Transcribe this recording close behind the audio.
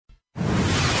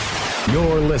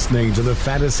You're listening to the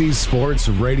Fantasy Sports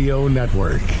Radio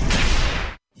Network.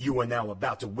 You are now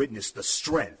about to witness the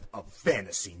strength of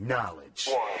fantasy knowledge.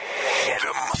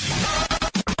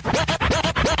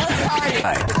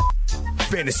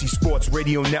 Fantasy Sports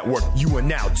Radio Network, you are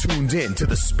now tuned in to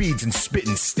the Speeds and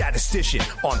Spittin' Statistician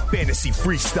on Fantasy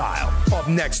Freestyle. Up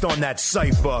next on that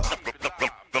cipher,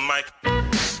 the mic.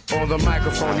 On the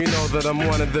microphone, you know that I'm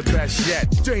one of the best yet,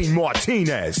 Dane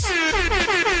Martinez.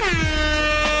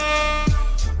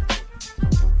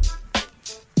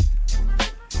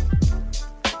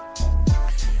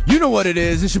 You know what it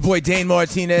is. It's your boy Dane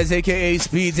Martinez, a.k.a.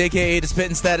 Speeds, a.k.a. the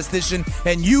Spittin' Statistician,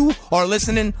 and you are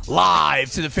listening live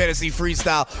to the Fantasy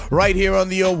Freestyle right here on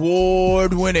the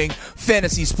award-winning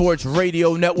Fantasy Sports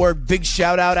Radio Network. Big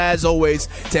shout-out, as always,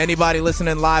 to anybody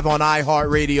listening live on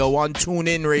iHeartRadio, on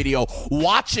TuneIn Radio,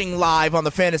 watching live on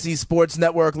the Fantasy Sports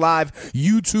Network live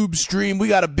YouTube stream. We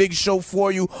got a big show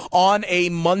for you on a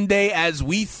Monday as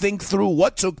we think through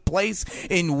what took place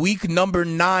in week number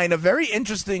 9. A very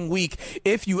interesting week.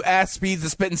 If you ask Speeds, the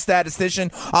Spittin' Statistician,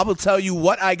 I will tell you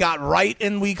what I got right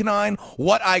in week 9,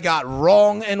 what I got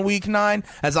wrong in week 9,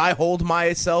 as I hold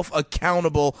myself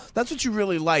accountable. That's what you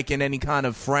really like in any kind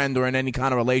of friend or in any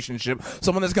kind of relationship.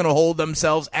 Someone that's going to hold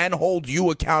themselves and hold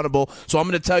you accountable. So I'm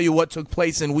going to tell you what took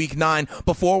place in week 9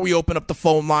 before we open up the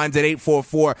phone lines at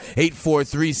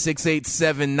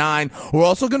 844-843-6879. We're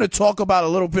also going to talk about a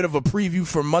little bit of a preview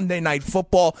for Monday Night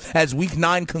Football as week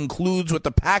 9 concludes with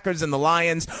the Packers and the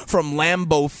Lions from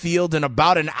Lambeau Field in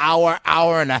about an hour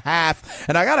and a half.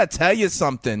 And I gotta tell you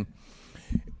something,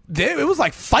 it was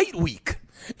like fight week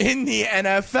in the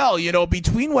NFL, you know,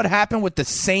 between what happened with the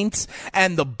Saints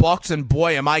and the Bucks, and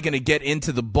boy, am I going to get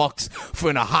into the Bucks for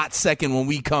in a hot second when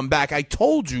we come back. I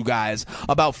told you guys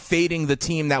about fading the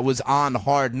team that was on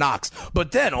Hard Knocks,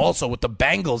 but then also with the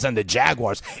Bengals and the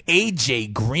Jaguars,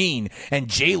 AJ Green and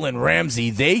Jalen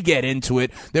Ramsey, they get into it.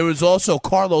 There was also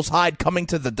Carlos Hyde coming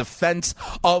to the defense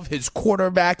of his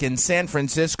quarterback in San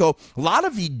Francisco. A lot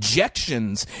of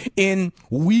ejections in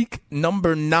week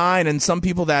number 9, and some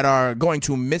people that are going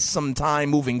to miss some time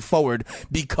moving forward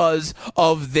because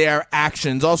of their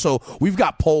actions. Also, we've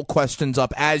got poll questions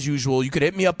up as usual. You could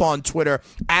hit me up on Twitter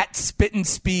at Spittin'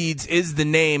 Speeds is the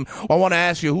name. I want to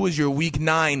ask you, who is your week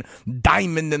 9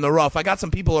 diamond in the rough? I got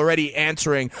some people already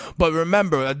answering, but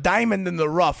remember, a diamond in the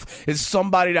rough is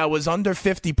somebody that was under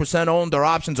 50% owned. Their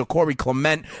options are Corey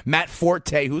Clement, Matt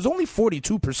Forte, who's only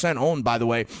 42% owned, by the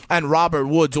way, and Robert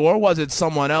Woods, or was it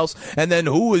someone else? And then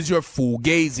who is your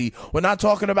Fugazi? We're not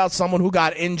talking about someone who got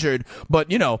injured,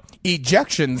 but, you know,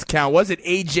 ejections count. Was it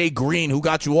AJ Green who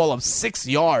got you all of 6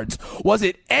 yards? Was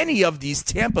it any of these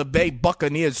Tampa Bay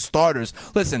Buccaneers starters?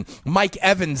 Listen, Mike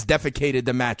Evans defecated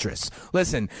the mattress.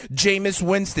 Listen, Jameis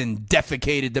Winston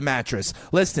defecated the mattress.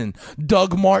 Listen,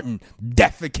 Doug Martin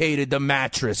defecated the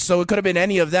mattress. So it could have been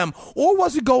any of them, or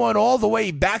was it going all the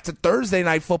way back to Thursday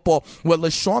Night Football where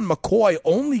LaShawn McCoy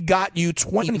only got you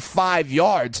 25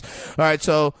 yards? All right,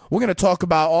 so we're going to talk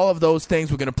about all of those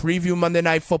things. We're going to preview Monday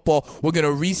Night Football. We're going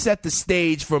to reset the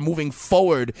stage for moving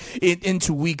forward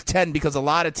into week 10 because a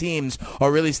lot of teams are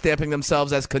really stamping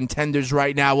themselves as contenders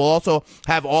right now. We'll also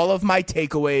have all of my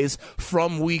takeaways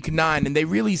from week 9, and they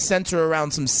really center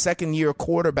around some second-year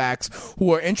quarterbacks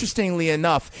who are, interestingly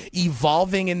enough,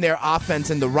 evolving in their offense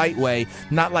in the right way,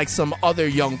 not like some other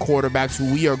young quarterbacks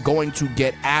who we are going to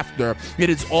get after. It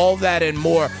is all that and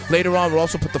more. Later on, we'll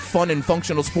also put the fun in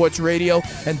Functional Sports Radio,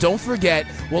 and don't forget,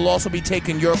 we'll also be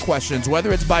taking your questions,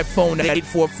 whether it's by phone at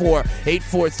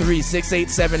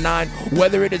 844-843-6879,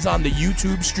 whether it is on the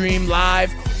YouTube stream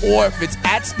live, or if it's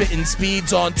at Spittin'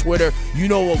 Speeds on Twitter. You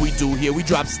know what we do here. We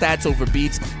drop stats over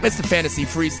beats. It's the Fantasy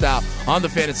Freestyle on the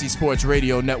Fantasy Sports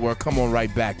Radio Network. Come on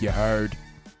right back, you heard.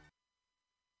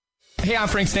 Hey, I'm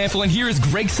Frank Stanfield, and here is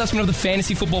Greg Sussman of the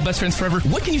Fantasy Football Best Friends Forever.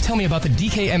 What can you tell me about the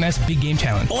DKMS Big Game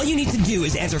Challenge? All you need to do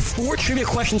is answer 4 trivia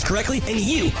questions correctly, and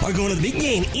you are going to the big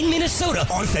game in Minnesota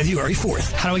on February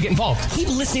 4th. How do I get involved? Keep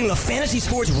listening to the Fantasy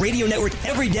Sports Radio Network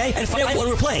every day and find out when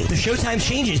we're playing. The showtime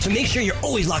changes to make sure you're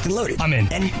always locked and loaded. I'm in.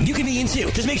 And you can be in too.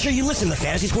 Just make sure you listen to the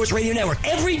Fantasy Sports Radio Network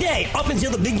every day up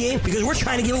until the big game, because we're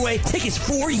trying to give away tickets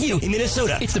for you in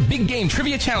Minnesota. It's the Big Game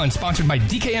Trivia Challenge sponsored by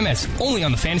DKMS, only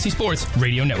on the Fantasy Sports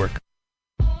Radio Network.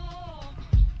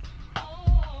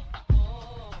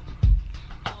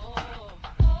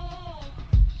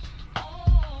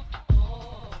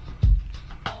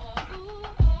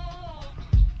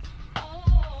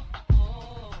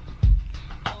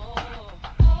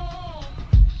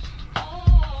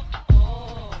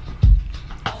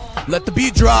 Let the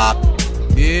beat drop.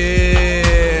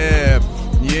 Yeah.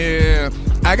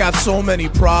 I got so many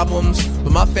problems,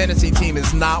 but my fantasy team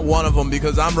is not one of them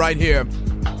because I'm right here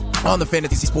on the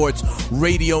Fantasy Sports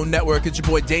Radio Network. It's your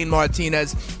boy Dane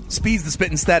Martinez, Speeds the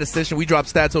Spitting Statistician. We drop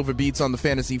stats over beats on the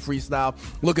Fantasy Freestyle.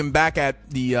 Looking back at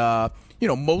the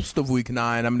most of Week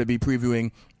 9, I'm going to be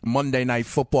previewing Monday Night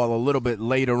Football a little bit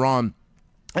later on.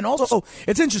 And also,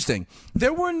 it's interesting.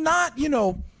 There were not,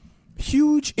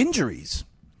 huge injuries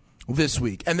this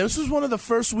week. And this was one of the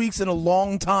first weeks in a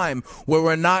long time where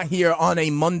we're not here on a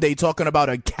Monday talking about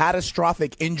a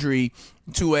catastrophic injury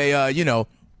to a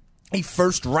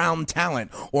first-round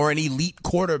talent or an elite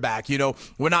quarterback.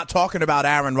 We're not talking about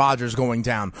Aaron Rodgers going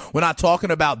down. We're not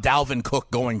talking about Dalvin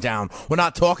Cook going down. We're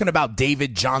not talking about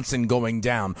David Johnson going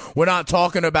down. We're not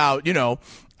talking about,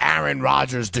 Aaron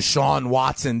Rodgers, Deshaun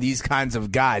Watson, these kinds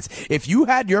of guys. If you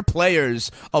had your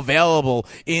players available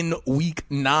in Week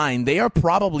 9, they are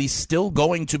probably still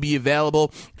going to be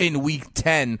available in Week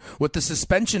 10 with the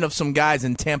suspension of some guys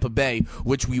in Tampa Bay,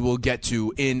 which we will get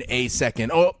to in a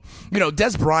second. Oh,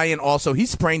 Des Bryant also, he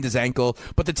sprained his ankle,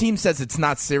 but the team says it's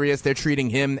not serious. They're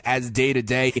treating him as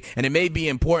day-to-day, and it may be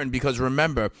important because,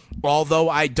 remember, although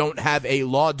I don't have a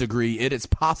law degree, it is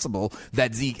possible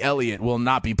that Zeke Elliott will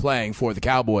not be playing for the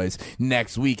Cowboys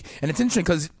next week. And it's interesting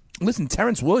because, listen,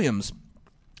 Terrence Williams,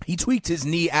 he tweaked his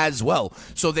knee as well.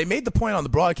 So they made the point on the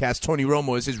broadcast, Tony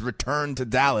Romo is his return to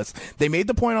Dallas. They made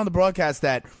the point on the broadcast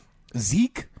that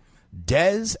Zeke,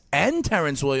 Dez, and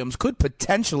Terrence Williams could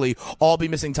potentially all be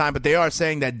missing time, but they are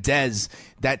saying that Dez,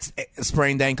 that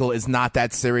sprained ankle is not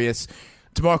that serious.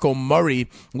 DeMarco Murray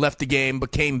left the game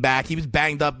but came back. He was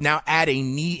banged up. Now add a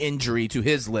knee injury to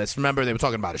his list. Remember, they were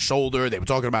talking about his shoulder. They were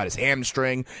talking about his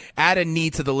hamstring. Add a knee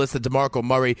to the list of DeMarco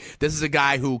Murray. This is a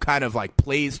guy who kind of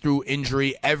plays through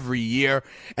injury every year,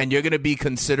 and you're going to be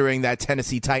considering that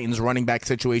Tennessee Titans running back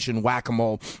situation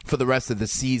whack-a-mole for the rest of the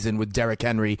season with Derrick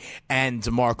Henry and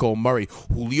DeMarco Murray.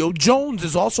 Julio Jones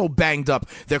is also banged up.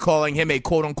 They're calling him a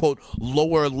quote-unquote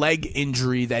lower leg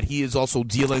injury that he is also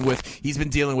dealing with. He's been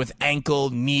dealing with ankle,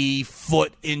 knee,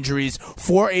 foot injuries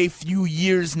for a few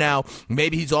years now.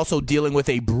 Maybe he's also dealing with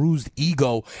a bruised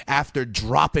ego after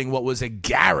dropping what was a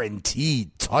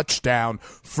guaranteed touchdown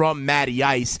from Matty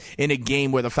Ice in a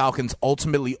game where the Falcons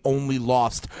ultimately only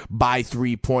lost by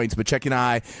 3 points. But check an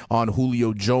eye on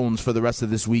Julio Jones for the rest of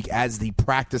this week as the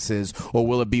practices, or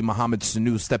will it be Mohamed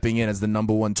Sanu stepping in as the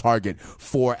number one target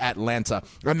for Atlanta?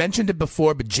 I mentioned it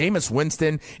before, but Jameis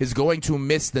Winston is going to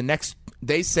miss the next,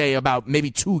 they say, about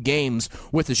maybe 2 games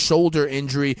with a shoulder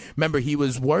injury. Remember, he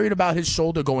was worried about his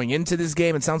shoulder going into this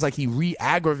game. It sounds like he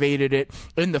re-aggravated it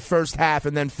in the first half,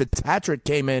 and then Fitzpatrick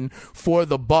came in for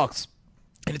the Bucs.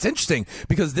 And it's interesting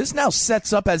because this now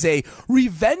sets up as a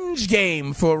revenge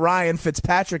game for Ryan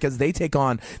Fitzpatrick as they take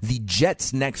on the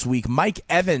Jets next week. Mike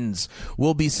Evans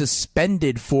will be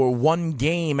suspended for 1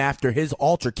 game after his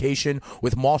altercation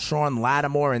with Marshawn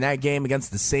Lattimore in that game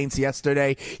against the Saints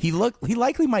yesterday. He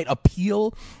likely might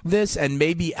appeal this and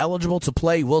may be eligible to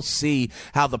play. We'll see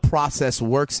how the process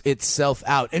works itself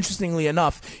out. Interestingly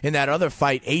enough, in that other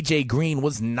fight, A.J. Green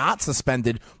was not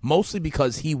suspended, mostly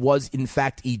because he was, in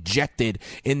fact, ejected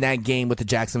in that game with the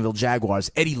Jacksonville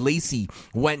Jaguars. Eddie Lacy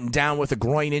went down with a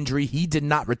groin injury. He did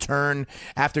not return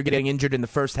after getting injured in the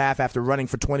first half after running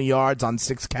for 20 yards on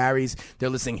 6 carries. They're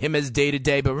listing him as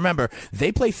day-to-day. But remember,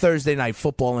 they play Thursday Night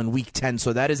Football in Week 10,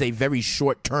 so that is a very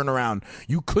short turnaround.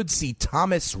 You could see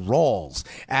Thomas Rawls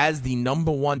as the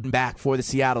number 1 back for the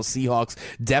Seattle Seahawks,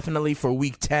 definitely for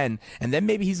Week 10. And then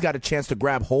maybe he's got a chance to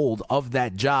grab hold of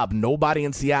that job. Nobody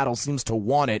in Seattle seems to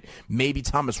want it. Maybe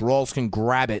Thomas Rawls can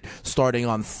grab it starting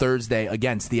on Thursday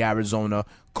against the Arizona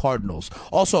Cardinals.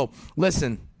 Also,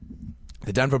 listen,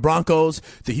 the Denver Broncos,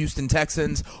 the Houston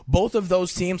Texans, both of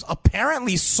those teams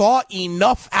apparently saw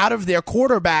enough out of their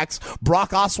quarterbacks, Brock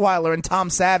Osweiler and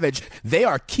Tom Savage. They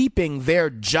are keeping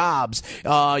their jobs.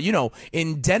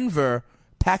 In Denver,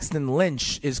 Paxton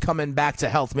Lynch is coming back to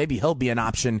health. Maybe he'll be an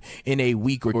option in a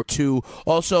week or 2.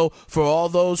 Also, for all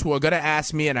those who are going to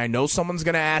ask me, and I know someone's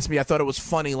going to ask me, I thought it was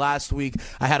funny last week.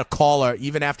 I had a caller,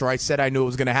 even after I said I knew it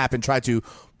was going to happen, try to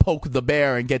poke the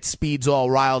bear and get Speeds all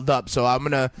riled up. So I'm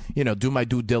going to, do my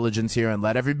due diligence here and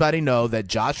let everybody know that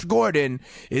Josh Gordon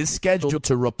is scheduled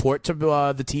to report to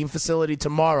the team facility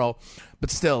tomorrow. But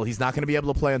still, he's not going to be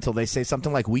able to play until they say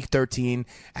something like Week 13.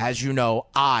 As you know,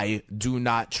 I do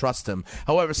not trust him.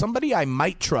 However, somebody I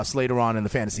might trust later on in the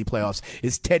fantasy playoffs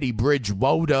is Teddy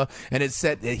Bridgewater, and it's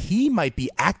said that he might be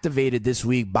activated this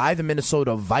week by the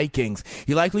Minnesota Vikings.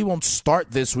 He likely won't start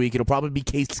this week. It'll probably be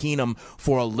Case Keenum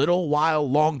for a little while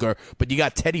longer, but you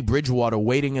got Teddy Bridgewater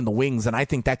waiting in the wings, and I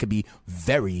think that could be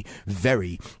very,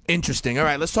 very interesting. All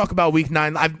right, let's talk about Week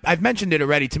 9. I've mentioned it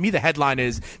already. To me, the headline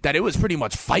is that it was pretty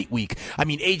much fight week I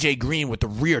mean, A.J. Green with the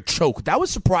rear choke, that was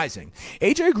surprising.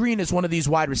 A.J. Green is one of these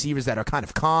wide receivers that are kind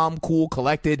of calm, cool,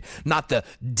 collected, not the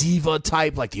diva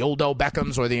type like the Odell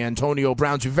Beckhams or the Antonio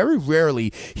Browns. You very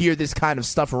rarely hear this kind of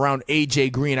stuff around A.J.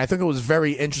 Green. I think it was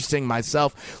very interesting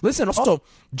myself. Listen, also,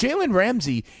 Jalen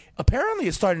Ramsey apparently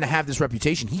is starting to have this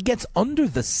reputation. He gets under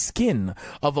the skin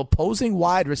of opposing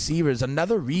wide receivers.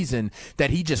 Another reason that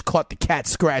he just caught the cat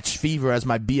scratch fever, as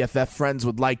my BFF friends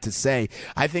would like to say.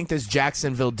 I think this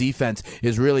Jacksonville defense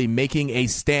is really making a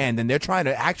stand, and they're trying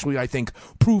to actually, I think,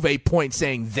 prove a point,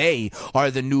 saying they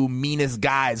are the new meanest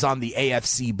guys on the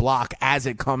AFC block as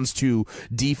it comes to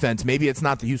defense. Maybe it's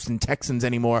not the Houston Texans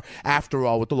anymore. After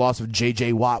all, with the loss of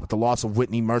J.J. Watt, with the loss of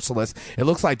Whitney Merciless, it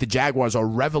looks like the Jaguars are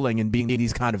reveling in being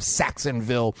these kind of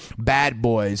Saxonville bad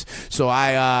boys. So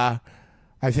I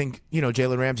think,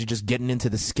 Jalen Ramsey just getting into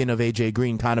the skin of A.J.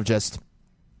 Green kind of just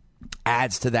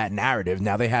adds to that narrative.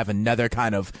 Now they have another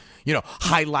kind of,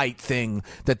 highlight thing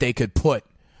that they could put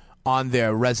on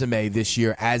their resume this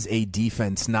year as a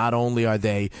defense. Not only are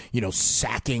they,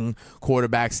 sacking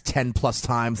quarterbacks 10 plus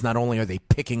times, not only are they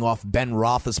picking off Ben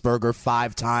Roethlisberger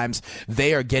 5 times,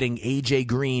 they are getting A.J.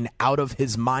 Green out of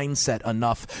his mindset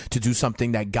enough to do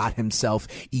something that got himself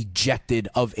ejected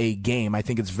of a game. I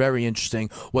think it's very interesting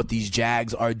what these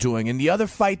Jags are doing. In the other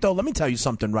fight, though, let me tell you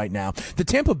something right now. The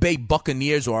Tampa Bay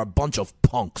Buccaneers are a bunch of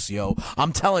punks, yo.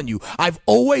 I'm telling you, I've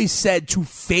always said to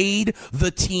fade the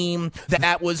team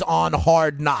that was on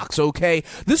Hard Knocks, okay?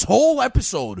 This whole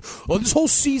episode, or this whole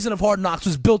season of Hard Knocks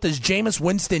was built as Jameis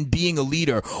Winston being a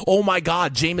leader. Oh my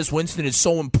God, Jameis Winston is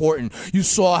so important. You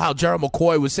saw how Gerald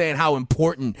McCoy was saying how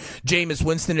important Jameis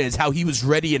Winston is, how he was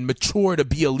ready and mature to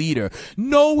be a leader.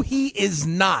 No, he is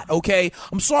not, okay?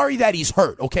 I'm sorry that he's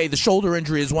hurt, okay? The shoulder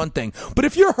injury is one thing. But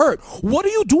if you're hurt, what are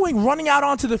you doing running out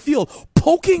onto the field,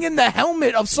 poking in the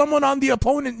helmet of someone on the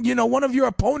opponent, one of your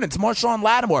opponents, Marshawn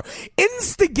Lattimore,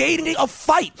 instigating a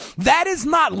fight? That is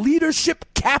not leadership,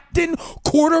 captain,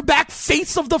 quarterback,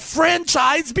 face of the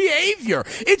franchise behavior.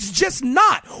 It's just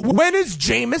not. When is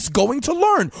Jameis going to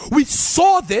learn? We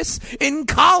saw this in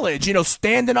college,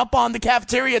 standing up on the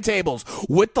cafeteria tables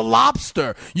with the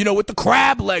lobster, with the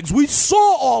crab legs. We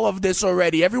saw all of this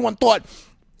already. Everyone thought,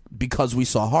 because we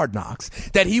saw Hard Knocks,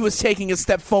 that he was taking a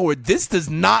step forward. This does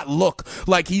not look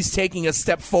like he's taking a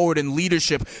step forward in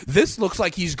leadership. This looks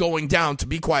like he's going down, to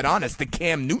be quite honest, the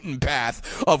Cam Newton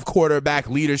path of quarterback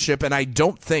leadership, and I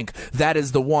don't think that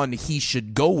is the one he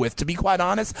should go with. To be quite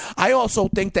honest, I also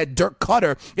think that Dirk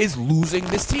Cutter is losing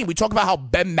this team. We talk about how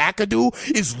Ben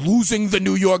McAdoo is losing the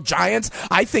New York Giants.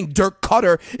 I think Dirk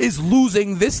Cutter is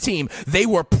losing this team. They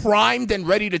were primed and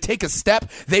ready to take a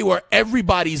step. They were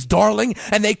everybody's darling,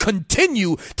 and they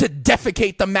continue to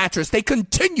defecate the mattress. They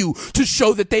continue to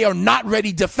show that they are not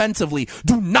ready defensively,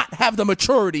 do not have the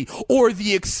maturity or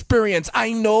the experience.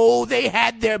 I know they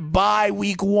had their bye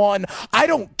week 1. I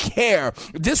don't care.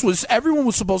 Everyone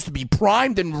was supposed to be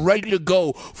primed and ready to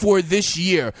go for this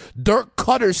year. Dirk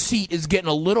Cutter's seat is getting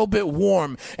a little bit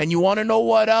warm. And you want to know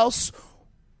what else?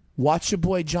 Watch your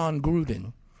boy John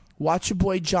Gruden. Watch your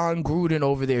boy John Gruden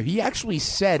over there. He actually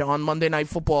said on Monday Night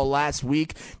Football last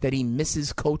week that he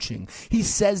misses coaching. He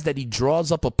says that he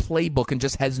draws up a playbook and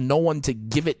just has no one to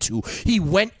give it to. He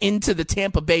went into the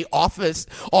Tampa Bay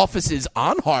offices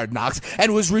on Hard Knocks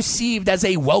and was received as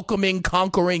a welcoming,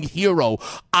 conquering hero.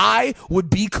 I would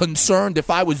be concerned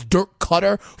if I was Dirk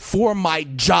Cutter for my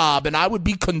job, and I would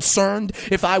be concerned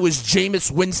if I was Jameis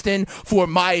Winston for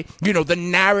my, the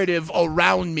narrative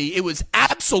around me. It was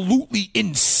absolutely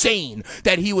insane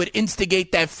that he would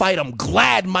instigate that fight. I'm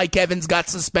glad Mike Evans got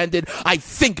suspended. I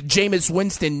think Jameis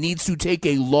Winston needs to take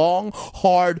a long,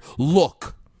 hard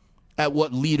look at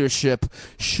what leadership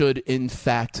should in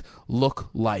fact look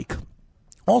like.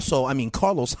 Also,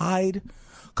 Carlos Hyde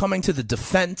coming to the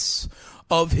defense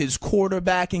of his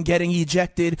quarterback and getting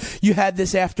ejected. You had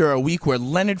this after a week where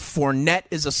Leonard Fournette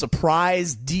is a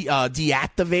surprise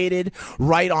deactivated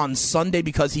right on Sunday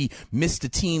because he missed a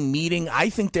team meeting. I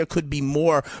think there could be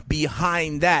more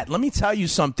behind that. Let me tell you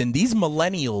something. These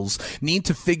millennials need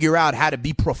to figure out how to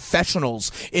be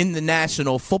professionals in the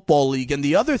National Football League. And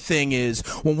the other thing is,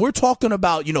 when we're talking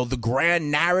about, the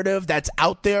grand narrative that's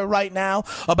out there right now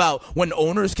about when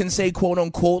owners can say, quote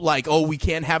unquote, like, oh, we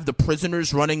can't have the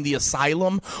prisoners running the asylum.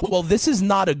 Well, this is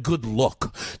not a good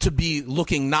look, to be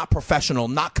looking not professional,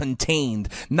 not contained,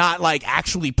 not like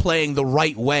actually playing the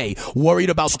right way, worried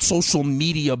about social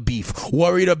media beef,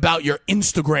 worried about your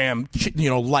Instagram,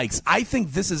 likes. I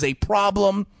think this is a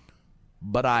problem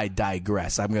But I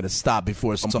digress. I'm going to stop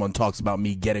before someone talks about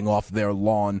me getting off their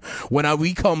lawn. When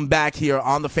we come back here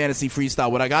on the Fantasy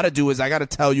Freestyle, what I got to do is I got to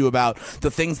tell you about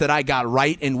the things that I got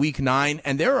right in Week 9.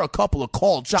 And there are a couple of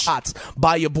called shots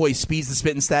by your boy Speeds, the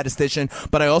Spitting Statistician.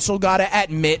 But I also got to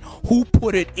admit who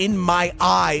put it in my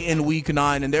eye in Week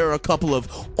 9. And there are a couple of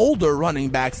older running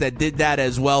backs that did that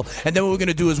as well. And then what we're going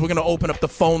to do is we're going to open up the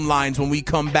phone lines when we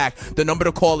come back. The number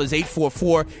to call is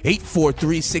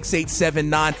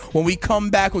 844-843-6879. When we come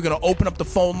back, we're going to open up the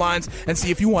phone lines and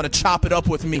see if you want to chop it up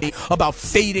with me about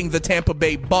fading the Tampa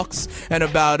Bay Bucks and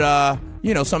about,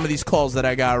 some of these calls that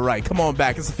I got right. Come on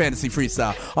back. It's the Fantasy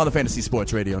Freestyle on the Fantasy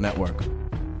Sports Radio Network.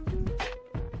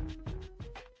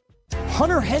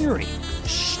 Hunter Henry,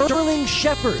 Sterling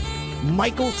Shepard,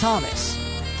 Michael Thomas.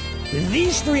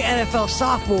 These 3 NFL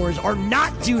sophomores are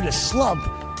not due to slump.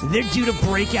 They're due to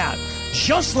break out,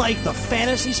 just like the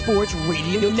Fantasy Sports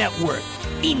Radio Network.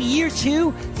 In year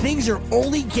 2, things are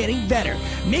only getting better.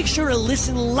 Make sure to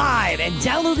listen live and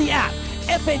download the app,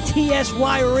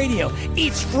 FNTSY Radio.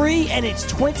 It's free and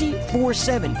it's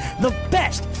 24/7. The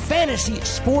best fantasy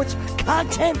sports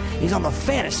content is on the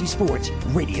Fantasy Sports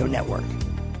Radio Network.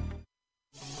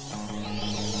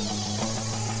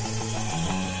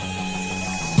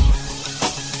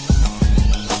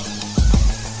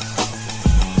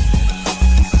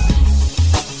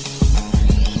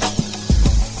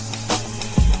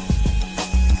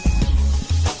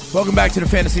 Welcome back to the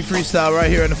Fantasy Freestyle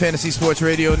right here on the Fantasy Sports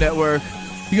Radio Network.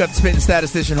 You got the Spitting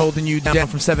Statistician holding you down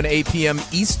from 7 to 8 p.m.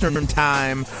 Eastern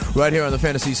Time right here on the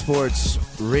Fantasy Sports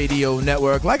Radio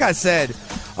Network. Like I said,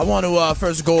 I want to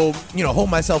first go, hold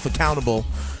myself accountable,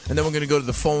 and then we're going to go to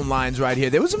the phone lines right here.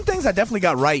 There were some things I definitely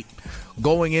got right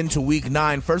going into Week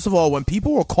 9. First of all, when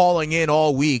people were calling in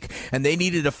all week and they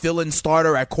needed a fill-in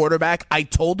starter at quarterback, I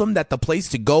told them that the place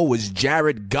to go was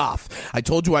Jared Goff. I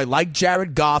told you I liked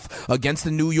Jared Goff against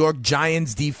the New York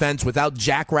Giants defense without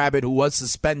Jack Rabbit, who was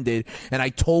suspended, and I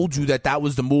told you that that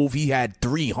was the move. He had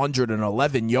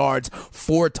 311 yards,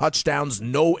 4 touchdowns,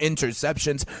 no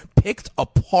interceptions, picked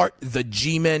apart the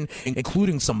G-men,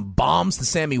 including some bombs to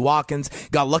Sammy Watkins.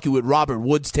 Got lucky with Robert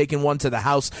Woods taking one to the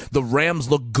house. The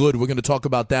Rams look good. We're going to talk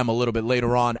about them a little bit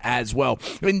later on as well.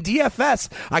 In DFS,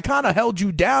 I kind of held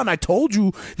you down. I told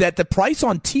you that the price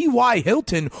on T.Y.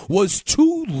 Hilton was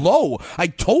too low. I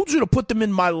told you to put them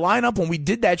in my lineup when we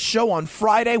did that show on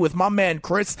Friday with my man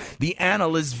Chris, the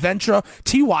analyst Ventura.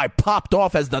 T.Y. popped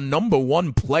off as the number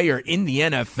 1 player in the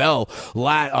NFL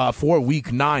for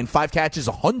Week 9. 5 catches,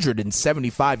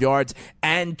 175 yards,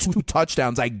 and 2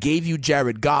 touchdowns. I gave you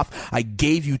Jared Goff. I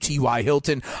gave you T.Y.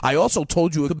 Hilton. I also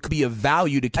told you it could be a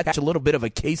value to catch a little bit of a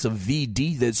case of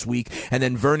VD this week, and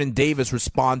then Vernon Davis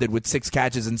responded with 6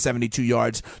 catches and 72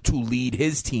 yards to lead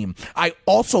his team. I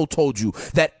also told you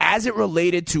that as it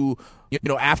related to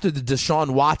after the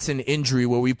Deshaun Watson injury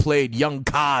where we played Young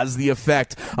Kaz, the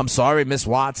effect, I'm sorry, Miss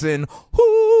Watson,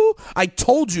 I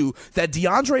told you that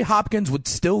DeAndre Hopkins would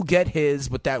still get his,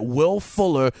 but that Will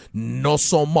Fuller, no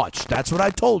so much. That's what I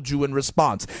told you in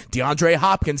response. DeAndre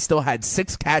Hopkins still had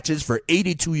 6 catches for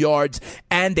 82 yards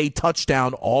and a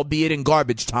touchdown, albeit in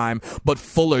garbage time, but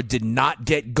Fuller did not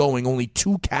get going. Only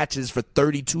 2 catches for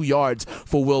 32 yards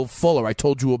for Will Fuller. I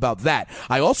told you about that.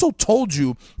 I also told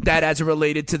you that as it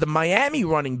related to the Miami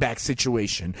running back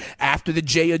situation after the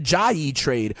Jay Ajayi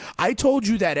trade, I told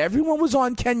you that everyone was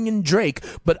on Kenyon Drake,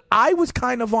 but I was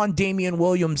kind of on Damian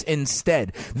Williams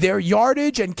instead. Their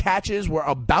yardage and catches were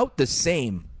about the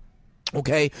same.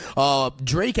 Okay,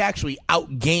 Drake actually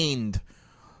outgained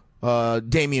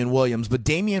Damian Williams, but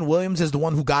Damian Williams is the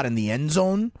one who got in the end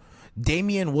zone.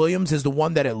 Damian Williams is the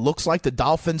one that it looks like the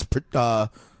Dolphins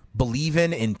believe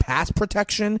in pass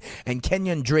protection, and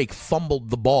Kenyon Drake fumbled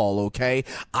the ball, okay?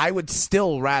 I would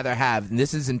still rather have, and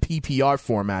this is in PPR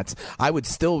formats, I would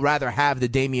still rather have the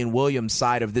Damian Williams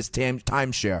side of this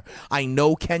timeshare. I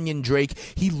know Kenyon Drake,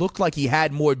 he looked like he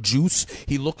had more juice,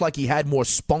 he looked like he had more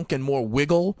spunk and more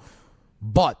wiggle,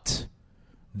 but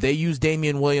they use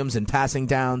Damian Williams in passing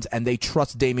downs, and they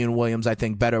trust Damian Williams, I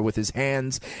think, better with his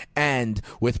hands and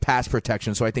with pass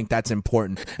protection, so I think that's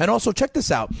important. And also, check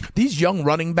this out. These young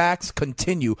running backs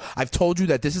continue. I've told you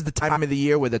that this is the time of the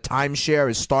year where the timeshare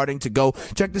is starting to go.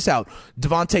 Check this out.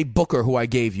 Devontae Booker, who I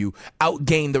gave you,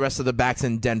 outgained the rest of the backs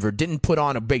in Denver. Didn't put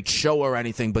on a big show or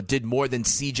anything, but did more than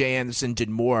C.J. Anderson, did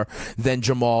more than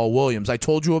Jamal Williams. I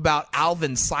told you about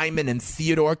Alvin Simon and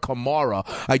Theodore Kamara.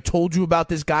 I told you about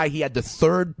this guy. He had the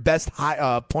third best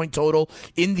point total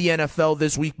in the NFL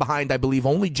this week behind, I believe,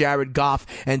 only Jared Goff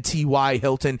and T.Y.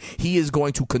 Hilton. He is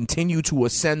going to continue to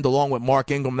ascend along with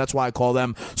Mark Ingram. That's why I call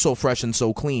them so fresh and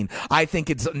so clean. I think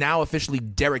it's now officially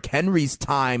Derrick Henry's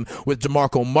time with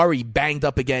DeMarco Murray banged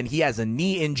up again. He has a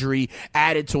knee injury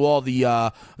added to all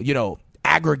the,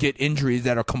 aggregate injuries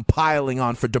that are compiling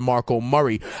on for DeMarco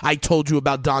Murray. I told you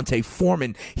about Dante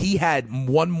Foreman. He had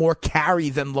one more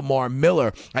carry than Lamar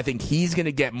Miller. I think he's going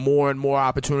to get more and more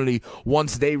opportunity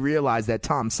once they realize that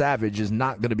Tom Savage is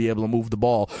not going to be able to move the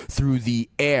ball through the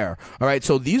air. All right,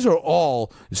 so these are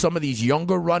all some of these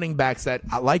younger running backs that,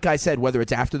 like I said, whether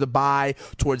it's after the bye,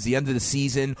 towards the end of the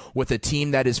season, with a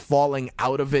team that is falling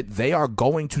out of it, they are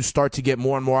going to start to get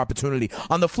more and more opportunity.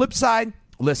 On the flip side,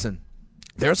 listen,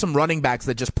 there are some running backs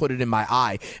that just put it in my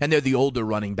eye, and they're the older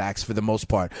running backs for the most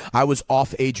part. I was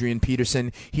off Adrian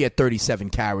Peterson. He had 37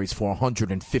 carries for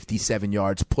 157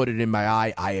 yards. Put it in my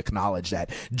eye. I acknowledge that.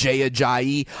 Jay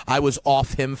Ajayi, I was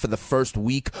off him for the first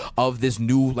week of this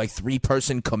new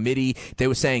 3-person committee. They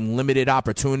were saying limited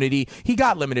opportunity. He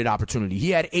got limited opportunity.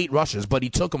 He had 8 rushes, but he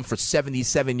took them for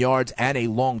 77 yards and a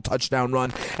long touchdown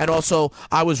run. And also,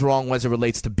 I was wrong as it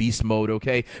relates to beast mode,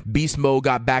 okay? Beast mode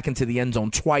got back into the end zone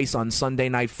twice on Sunday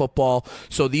Night Football.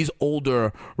 So these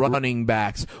older running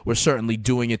backs were certainly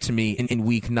doing it to me in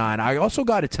week 9. I also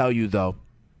got to tell you, though,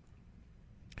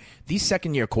 these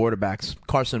second-year quarterbacks,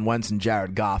 Carson Wentz and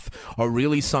Jared Goff, are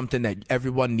really something that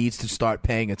everyone needs to start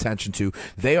paying attention to.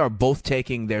 They are both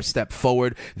taking their step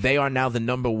forward. They are now the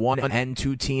number 1 and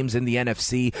 2 teams in the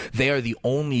NFC. They are the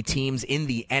only teams in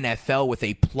the NFL with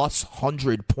a plus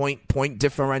 100 point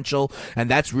differential, and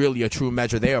that's really a true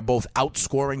measure. They are both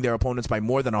outscoring their opponents by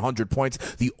more than 100 points,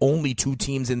 the only 2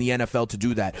 teams in the NFL to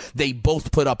do that. They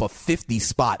both put up a 50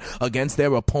 spot against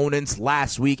their opponents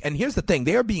last week, and here's the thing.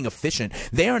 They are being efficient.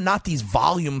 They are not these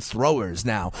volume throwers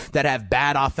now that have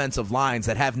bad offensive lines,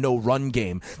 that have no run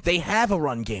game. They have a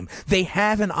run game. They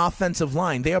have an offensive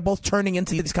line. They are both turning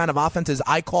into these kind of offenses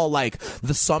I call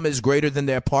the sum is greater than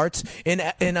their parts. In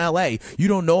LA, you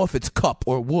don't know if it's Kupp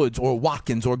or Woods or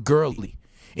Watkins or Gurley.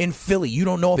 In Philly, you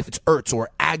don't know if it's Ertz or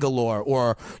Aguilar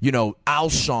or,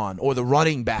 Alshon or the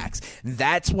running backs.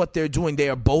 That's what they're doing. They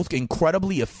are both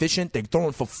incredibly efficient. They're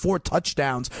throwing for 4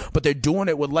 touchdowns, but they're doing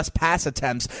it with less pass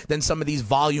attempts than some of these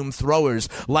volume throwers,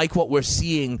 like what we're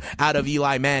seeing out of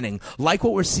Eli Manning, like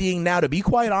what we're seeing now, to be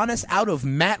quite honest, out of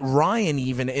Matt Ryan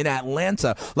even in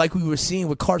Atlanta, like we were seeing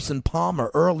with Carson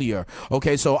Palmer earlier.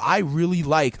 Okay, so I really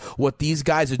like what these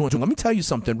guys are doing. Let me tell you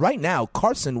something. Right now,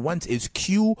 Carson Wentz is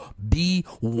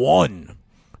QB1.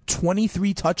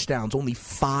 23 touchdowns, only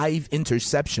 5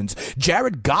 interceptions.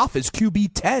 Jared Goff is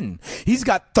QB 10. He's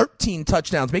got 13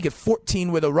 touchdowns, make it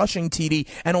 14 with a rushing TD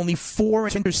and only 4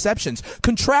 interceptions.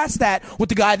 Contrast that with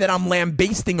the guy that I'm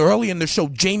lambasting early in the show,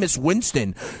 Jameis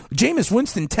Winston. Jameis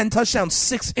Winston, 10 touchdowns,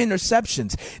 6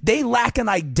 interceptions. They lack an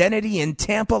identity in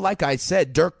Tampa. Like I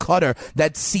said, Dirk Cutter,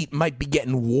 that seat might be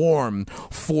getting warm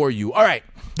for you. All right,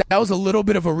 that was a little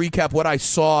bit of a recap what I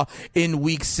saw in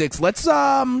week 6. Let's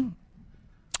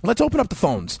open up the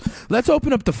phones. Let's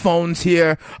open up the phones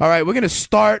here. All right, we're gonna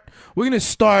start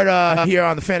here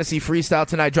on the Fantasy Freestyle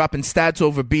tonight, dropping stats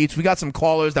over beats. We got some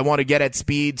callers that want to get at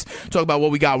speeds, talk about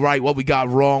what we got right, what we got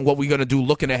wrong, what we're gonna do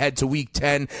looking ahead to week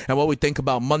 10, and what we think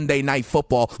about Monday Night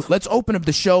Football. Let's open up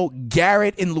the show.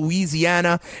 Garrett in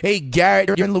Louisiana. Hey,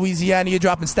 Garrett, you're in Louisiana. You're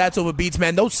dropping stats over beats,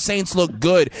 man. Those Saints look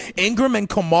good. Ingram and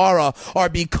Kamara are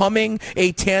becoming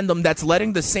a tandem that's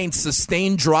letting the Saints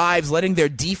sustain drives, letting their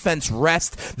defense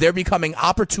rest. They're becoming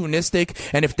opportunistic,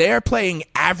 and if they're playing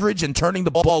average and turning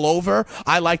the ball over,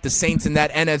 I like the Saints in that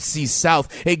NFC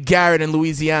South. Hey, Garrett in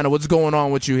Louisiana, what's going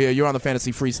on with you here? You're on the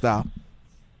Fantasy Freestyle.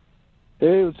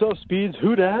 Hey, what's up, Speeds?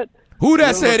 Who that? Who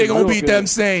that said they gonna beat them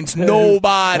Saints?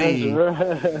 Nobody.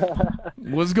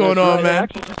 What's going on, man? I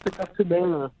actually just picked up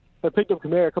Kamara. I picked up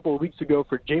Kamara a couple of weeks ago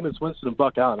for Jameis Winston and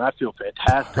Buck Allen. I feel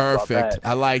fantastic. Perfect. About that.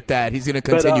 I like that. He's going to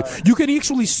continue. You could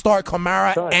actually start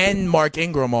Kamara and Mark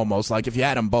Ingram almost, like if you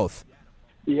had them both.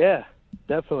 Yeah,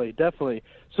 definitely.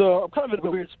 So I'm kind of in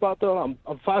a weird spot, though. I'm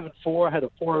 5-4. I had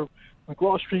a 4-week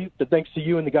loss streak, but thanks to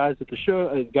you and the guys at the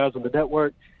show, guys on the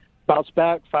network, bounce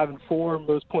back 5-4,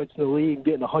 most points in the league,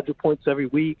 getting 100 points every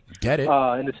week. Get it?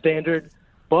 In the standard.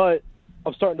 But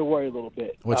I'm starting to worry a little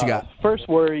bit. What you got? First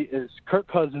worry is Kirk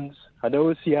Cousins. I know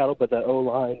it's Seattle, but that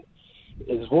O-line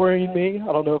is worrying me.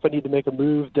 I don't know if I need to make a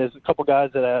move. There's a couple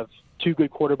guys that have 2 good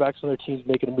quarterbacks on their teams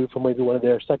making a move from maybe one of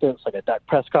their seconds, like a Dak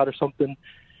Prescott or something.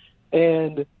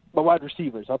 And my wide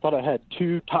receivers. I thought I had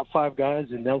 2 top 5 guys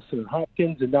in Nelson and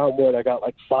Hopkins, and now I'm worried I got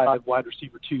like 5 wide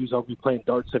receiver 2s. I'll be playing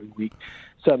darts every week,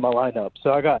 setting my lineup.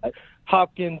 So I got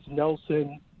Hopkins,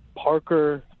 Nelson,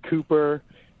 Parker, Cooper,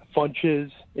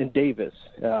 Funches, and Davis.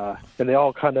 And they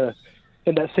all kind of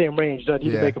in that same range. Do I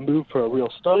need to make a move for a real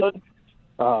stud?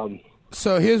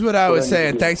 So here's what I was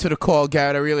saying. Thanks for the call,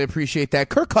 Garrett. I really appreciate that.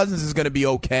 Kirk Cousins is going to be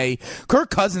okay. Kirk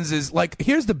Cousins is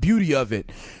here's the beauty of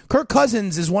it. Kirk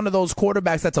Cousins is one of those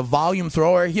quarterbacks that's a volume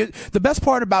thrower. The best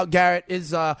part about Garrett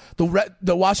is the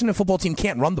Washington football team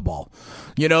can't run the ball.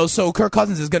 So Kirk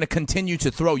Cousins is going to continue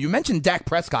to throw. You mentioned Dak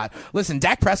Prescott. Listen,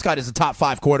 Dak Prescott is a top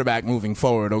 5 quarterback moving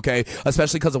forward, okay?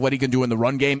 Especially because of what he can do in the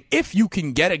run game. If you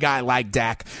can get a guy like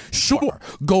Dak, sure,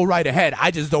 go right ahead.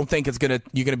 I just don't think you're going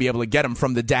to be able to get him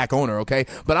from the Dak owner, okay?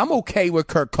 But I'm okay with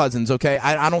Kirk Cousins, okay?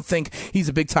 I don't think he's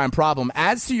a big-time problem.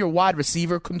 As to your wide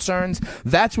receiver concerns,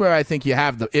 that's where I think you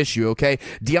have the issue, okay?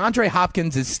 DeAndre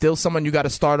Hopkins is still someone you got to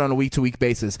start on a week-to-week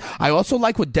basis. I also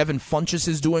like what Devin Funchess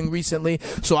is doing recently,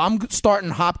 so I'm starting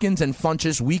Hopkins and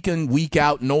Funchess week in, week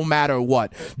out, no matter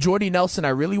what. Jordy Nelson, I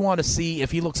really want to see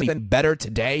if he looks even better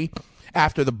today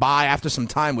after the bye, after some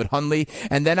time with Hundley,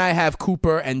 and then I have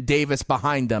Cooper and Davis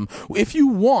behind them. If you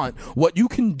want, what you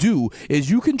can do is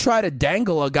you can try to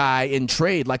dangle a guy in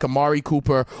trade like Amari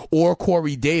Cooper or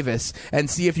Corey Davis and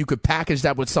see if you could package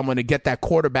that with someone to get that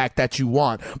quarterback that you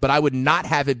want. But I would not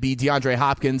have it be DeAndre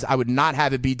Hopkins. I would not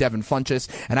have it be Devin Funchess,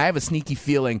 and I have a sneaky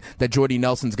feeling that Jordy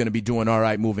Nelson's going to be doing all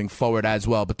right moving forward as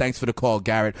well. But thanks for the call,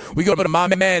 Garrett. We go to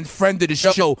my man, friend of the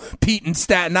show, Pete in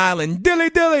Staten Island.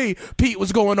 Dilly. Pete,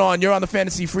 what's going on? You're on the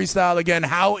Fantasy Freestyle again.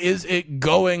 How is it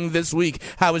going this week?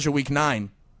 How was your week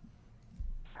 9?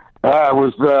 It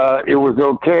was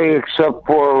okay, except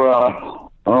for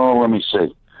let me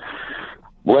see.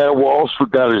 Blair Walsh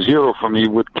got a 0 for me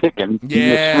with kicking.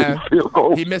 Yeah,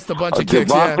 he missed a bunch of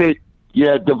kicks.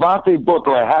 Devontae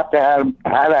Booker. I had to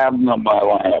have him on my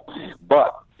lineup,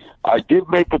 but I did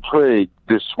make a trade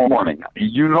this morning.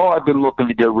 I've been looking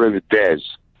to get rid of Dez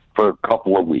for a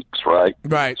couple of weeks, right?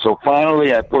 Right. So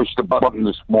finally, I pushed the button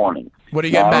this morning. What do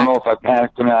you get back? I don't know if I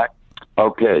panicked or not.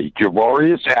 Okay,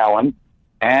 Javorius Allen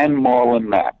and Marlon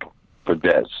Mack for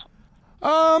Dez.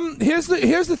 Here's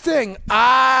the thing.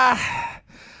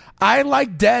 I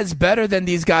like Dez better than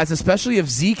these guys, especially if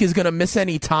Zeke is going to miss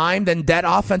any time, then that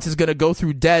offense is going to go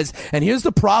through Dez. And here's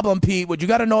the problem, Pete. What you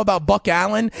got to know about Buck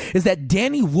Allen is that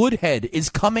Danny Woodhead is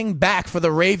coming back for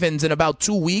the Ravens in about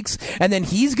 2 weeks, and then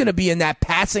he's going to be in that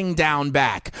passing down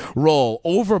back role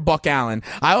over Buck Allen.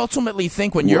 I ultimately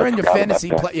think when you're in the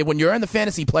fantasy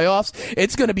playoffs,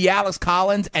 it's going to be Alex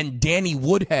Collins and Danny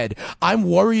Woodhead. I'm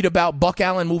worried about Buck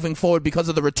Allen moving forward because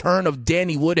of the return of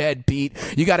Danny Woodhead, Pete.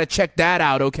 You got to check that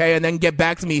out, okay? And then get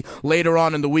back to me later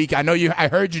on in the week. I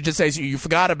heard you just say you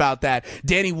forgot about that.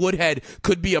 Danny Woodhead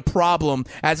could be a problem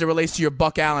as it relates to your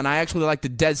Buck Allen. I actually like the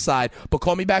Dez side, but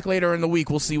call me back later in the week.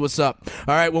 We'll see what's up.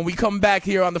 All right, when we come back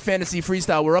here on the Fantasy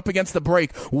Freestyle, we're up against the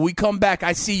break. When we come back,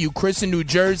 I see you, Chris in New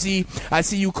Jersey. I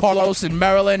see you, Carlos in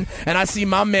Maryland. And I see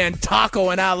my man,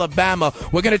 Taco in Alabama.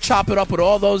 We're going to chop it up with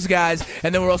all those guys.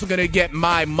 And then we're also going to get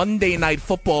my Monday Night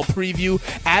Football preview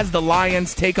as the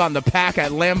Lions take on the Pack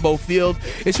at Lambeau Field.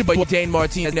 It's your boy Dane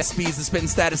Martinez, Speeds, the Spitting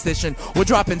Statistician. We're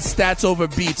dropping stats over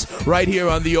beats right here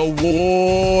on the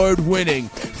award-winning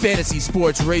Fantasy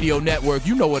Sports Radio Network.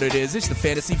 You know what it is. It's the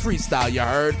Fantasy Freestyle, you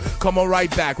heard? Come on right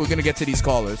back. We're going to get to these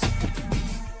callers.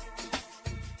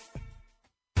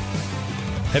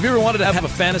 Have you ever wanted to have a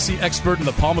fantasy expert in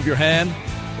the palm of your hand?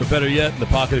 Or better yet, in the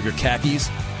pocket of your khakis?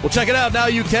 Well, check it out. Now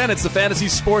you can. It's the Fantasy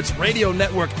Sports Radio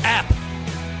Network app.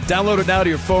 Download it now to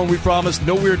your phone. We promise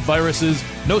no weird viruses,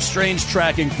 no strange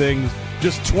tracking things,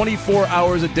 just 24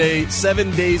 hours a day,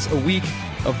 7 days a week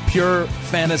of pure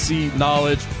fantasy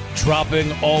knowledge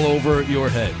dropping all over your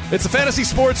head. It's the Fantasy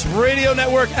Sports Radio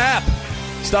Network app.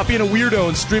 Stop being a weirdo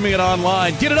and streaming it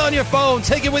online. Get it on your phone.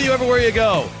 Take it with you everywhere you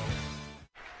go.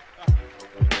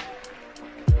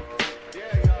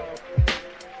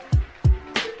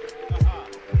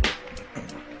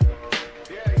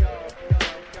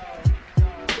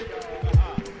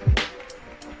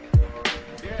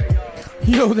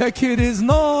 Yo, that kid is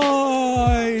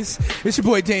nice. It's your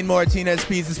boy Dane Martinez,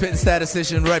 Speeds, the Spitting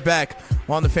Statistician, right back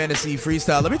on the Fantasy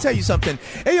Freestyle. Let me tell you something.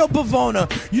 Hey, yo, Bavona,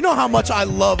 you know how much I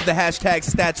love the hashtag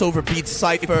Stats Over Beats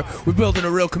Cypher. We're building a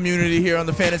real community here on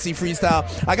the Fantasy Freestyle.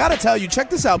 I got to tell you, check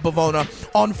this out, Bavona.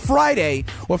 On Friday,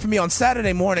 or for me on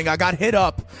Saturday morning, I got hit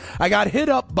up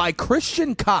by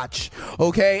Christian Koch,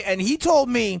 okay? And he told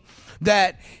me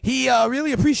that he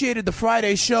really appreciated the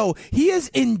Friday show. He is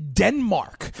in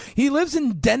Denmark. He lives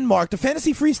in Denmark. The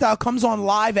Fantasy Freestyle comes on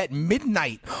live at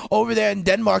midnight over there in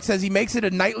Denmark. Says he makes it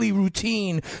a nightly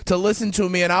routine to listen to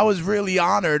me, and I was really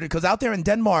honored because out there in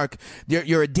Denmark,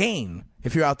 you're a Dane.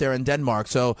 if you're out there in Denmark.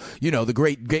 So,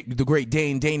 the great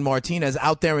Dane Martinez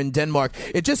out there in Denmark.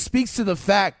 It just speaks to the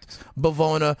fact,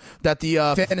 Bavona, that the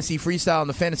Fantasy Freestyle and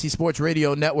the Fantasy Sports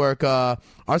Radio Network, our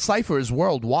cipher is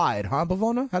worldwide. Huh,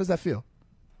 Bavona? How does that feel?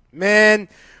 Man,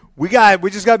 we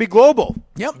just got to be global.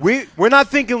 Yep. We're not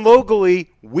thinking locally.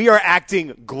 We are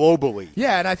acting globally.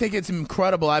 Yeah, and I think it's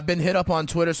incredible. I've been hit up on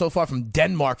Twitter so far from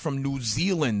Denmark, from New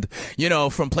Zealand,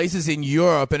 from places in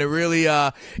Europe, and it really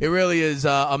is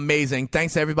amazing.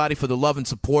 Thanks to everybody for the love and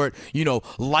support.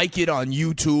 Like it on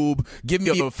YouTube, give me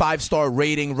a 5-star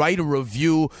rating, write a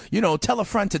review, tell a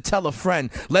friend to tell a friend.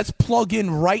 Let's plug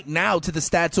in right now to the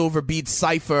Stats Over Beats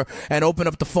cipher and open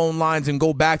up the phone lines and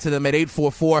go back to them at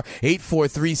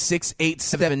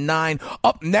 844-843-6879.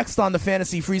 Up next on the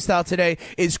Fantasy Freestyle today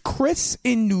is Chris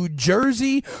in New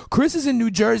Jersey. Chris is in New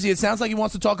Jersey. It sounds like he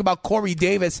wants to talk about Corey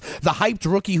Davis, the hyped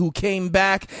rookie who came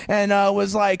back and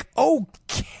was like,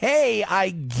 okay, I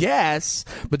guess,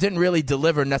 but didn't really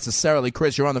deliver necessarily.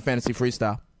 Chris, you're on the Fantasy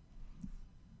Freestyle.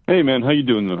 Hey, man, how you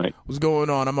doing tonight? What's going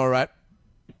on? I'm all right.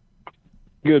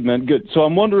 Good, man, good. So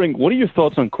I'm wondering, what are your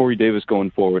thoughts on Corey Davis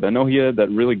going forward? I know he had that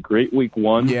really great week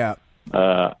 1. Yeah.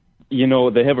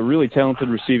 They have a really talented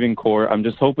receiving core. I'm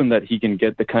just hoping that he can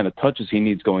get the kind of touches he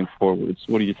needs going forwards.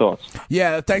 What are your thoughts?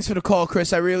 Yeah, thanks for the call,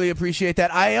 Chris. I really appreciate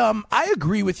that. I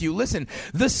agree with you. Listen,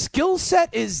 the skill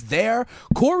set is there.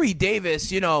 Corey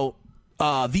Davis,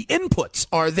 the inputs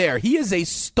are there. He is a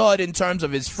stud in terms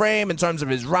of his frame, in terms of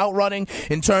his route running,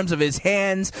 in terms of his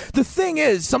hands. The thing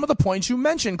is, some of the points you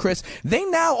mentioned, Chris, they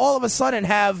now all of a sudden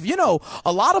have,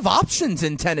 a lot of options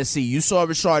in Tennessee. You saw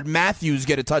Rashard Matthews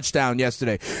get a touchdown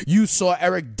yesterday. You saw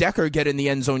Eric Decker get in the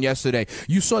end zone yesterday.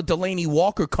 You saw Delaney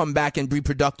Walker come back and be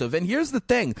productive. And here's the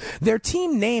thing. Their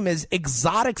team name is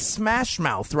Exotic Smash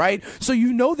Mouth, right? So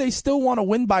they still want to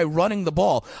win by running the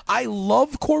ball. I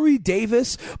love Corey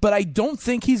Davis, but I don't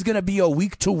think he's going to be a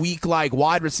week-to-week like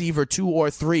wide receiver 2 or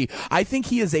 3. I think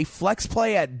he is a flex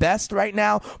play at best right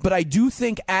now, but I do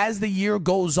think as the year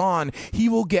goes on, he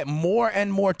will get more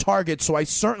and more targets, so I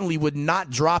certainly would not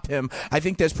drop him. I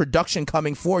think there's production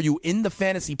coming for you in the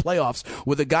fantasy playoffs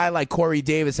with a guy like Corey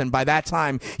Davis, and by that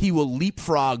time, he will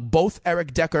leapfrog both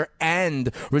Eric Decker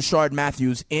and Rashard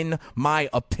Matthews, in my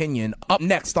opinion. Up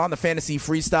next on the Fantasy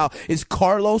Freestyle is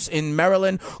Carlos in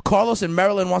Maryland. Carlos in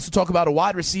Maryland wants to talk about a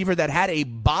wide receiver that had a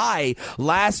bye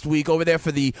last week over there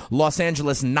for the Los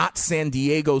Angeles, not San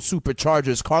Diego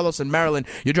Superchargers. Carlos in Maryland,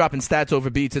 you're dropping Stats Over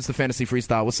Beats. It's the Fantasy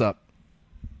Freestyle. What's up?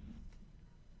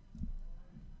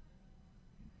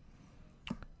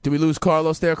 Did we lose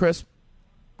Carlos there, Chris?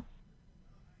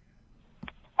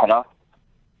 Hello?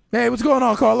 Hey, what's going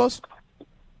on, Carlos?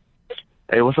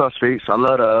 Hey, what's up, Speaks? I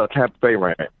love the Tampa Bay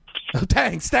rant.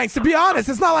 Thanks. To be honest,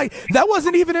 it's not like that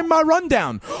wasn't even in my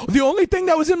rundown. The only thing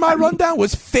that was in my rundown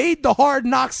was fade the Hard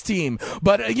Knocks team.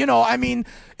 But,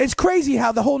 it's crazy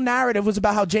how the whole narrative was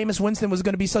about how Jameis Winston was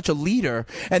going to be such a leader.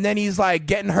 And then he's like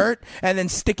getting hurt and then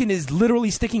literally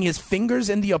sticking his fingers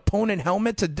in the opponent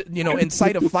helmet to,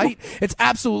 incite a fight. It's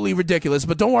absolutely ridiculous.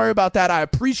 But don't worry about that. I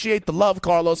appreciate the love,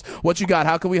 Carlos. What you got?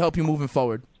 How can we help you moving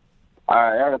forward? All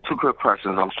right, I got 2 quick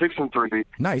questions. I'm 6-3.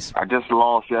 Nice. I just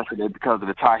lost yesterday because of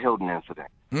the Ty Hilton incident.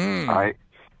 All right.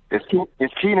 Is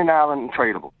Keenan Allen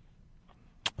tradable?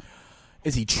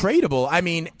 Is he tradable? I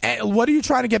mean, what are you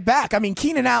trying to get back? I mean,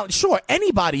 Keenan Allen, sure,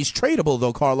 anybody's tradable,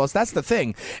 though, Carlos. That's the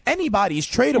thing. Anybody's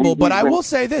tradable, but I will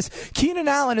say this. Keenan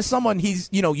Allen is someone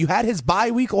you had his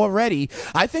bye week already.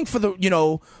 I think for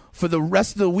the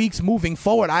rest of the weeks moving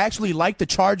forward, I actually like the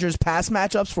Chargers pass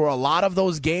matchups for a lot of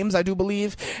those games, I do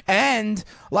believe. And,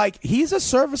 he's a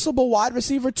serviceable wide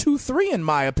receiver 2-3, in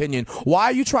my opinion. What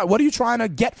are you trying to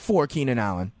get for Keenan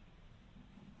Allen?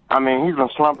 I mean, he's been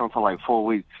slumping for 4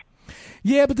 weeks.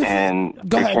 Yeah, but go ahead.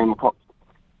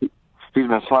 He's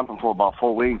been slumping for about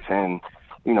 4 weeks, and,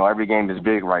 every game is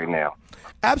big right now.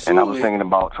 Absolutely. And I was thinking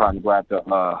about trying to grab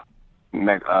the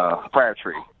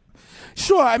Crabtree.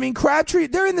 Sure, I mean, Crabtree,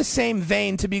 they're in the same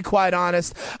vein, to be quite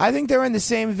honest. I think they're in the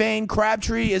same vein.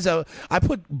 Crabtree I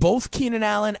put both Keenan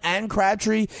Allen and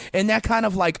Crabtree in that kind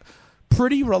of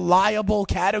pretty reliable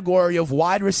category of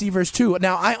wide receivers too.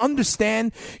 Now, I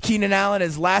understand Keenan Allen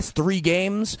his last 3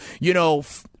 games,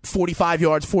 45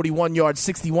 yards, 41 yards,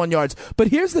 61 yards. But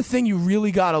here's the thing you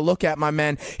really got to look at, my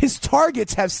man. His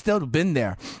targets have still been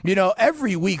there.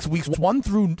 Every weeks 1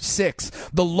 through 6,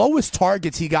 the lowest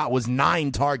targets he got was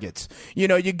 9 targets.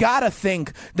 You got to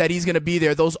think that he's going to be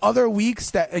there. Those other weeks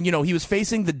that, he was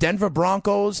facing the Denver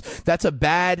Broncos, that's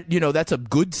a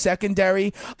good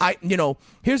secondary.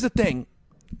 Here's the thing.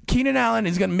 Keenan Allen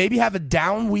is going to maybe have a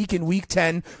down week in Week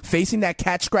 10 facing that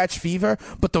catch-scratch fever,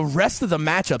 but the rest of the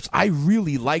matchups I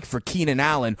really like for Keenan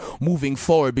Allen moving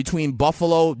forward between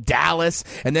Buffalo, Dallas,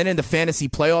 and then in the fantasy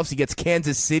playoffs, he gets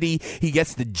Kansas City, he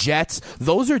gets the Jets.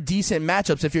 Those are decent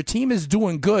matchups. If your team is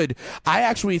doing good, I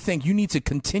actually think you need to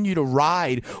continue to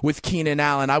ride with Keenan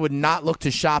Allen. I would not look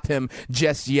to shop him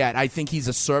just yet. I think he's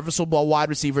a serviceable wide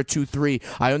receiver 2-3.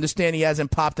 I understand he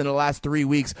hasn't popped in the last 3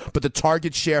 weeks, but the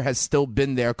target share has still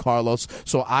been there, Carlos,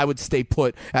 so I would stay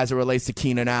put as it relates to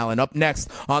Keenan Allen. Up next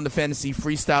on the Fantasy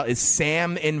Freestyle is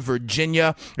Sam in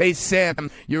Virginia. Hey, Sam,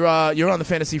 you're on the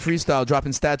Fantasy Freestyle,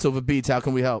 dropping stats over beats. How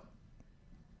can we help?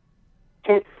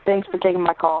 Hey, thanks for taking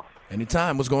my call.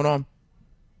 Anytime. What's going on?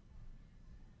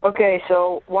 Okay,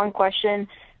 so one question.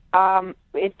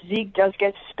 If Zeke does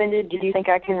get suspended, do you think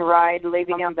I can ride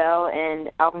Le'Veon Bell and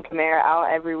Alvin Kamara out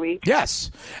every week?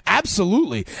 Yes,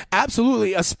 absolutely.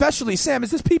 Absolutely. Especially, Sam,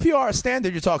 is this PPR a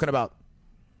standard you're talking about?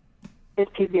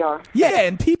 It's PPR. Yeah,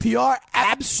 and PPR,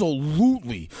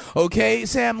 absolutely. Okay,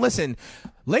 Sam, listen,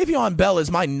 Le'Veon Bell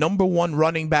is my number one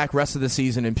running back rest of the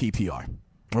season in PPR.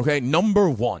 Okay, number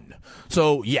one.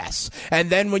 So, yes. And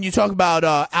then when you talk about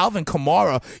Alvin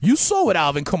Kamara, you saw what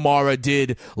Alvin Kamara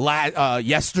did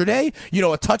yesterday. You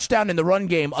know, a touchdown in the run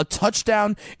game, a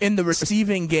touchdown in the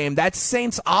receiving game. That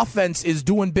Saints offense is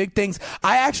doing big things.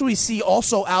 I actually see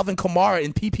also Alvin Kamara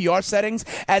in PPR settings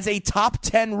as a top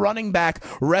 10 running back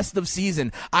rest of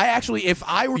season. I actually, if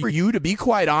I were you, to be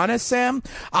quite honest, Sam,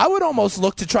 I would almost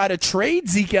look to try to trade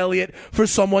Zeke Elliott for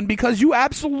someone because you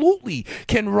absolutely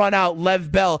can run out Lev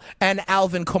Bell and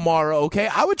Alvin Kamara, okay?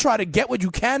 I would try to get what you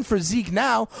can for Zeke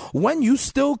now when you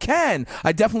still can.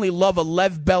 I definitely love a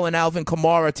Lev Bell and Alvin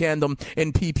Kamara tandem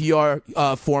in PPR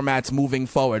formats moving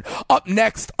forward. Up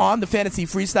next on the Fantasy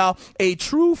Freestyle, a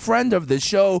true friend of the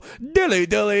show, Dilly.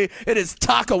 It is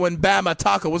Taco and Bama.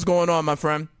 Taco, what's going on, my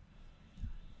friend?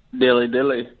 Dilly.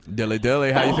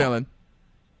 How you feeling?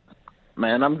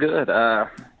 Man, I'm good.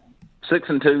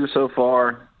 6-2 so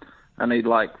far. I need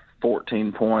like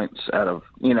 14 points out of,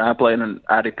 I play in an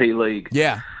IDP league.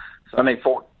 Yeah. So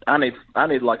I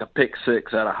need like a pick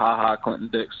six out of Ha Clinton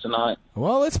Dix tonight.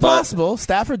 Well, it's possible.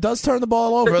 Stafford does turn the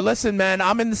ball over. Listen, man,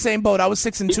 I'm in the same boat. I was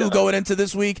 6-2 going into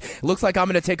this week. It looks like I'm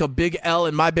going to take a big L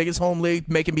in my biggest home league,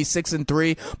 making me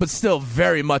 6-3, but still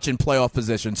very much in playoff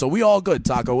position. So we all good.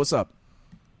 Taco, what's up?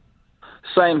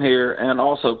 Same here, and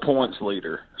also points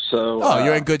leader. So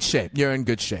you're in good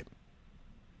shape.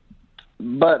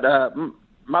 But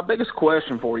my biggest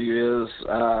question for you is,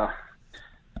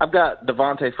 I've got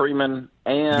Devontae Freeman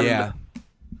and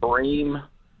Bream,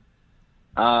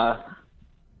 and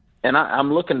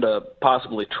I'm looking to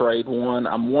possibly trade one.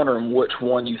 I'm wondering which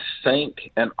one you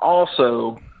think, and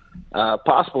also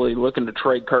possibly looking to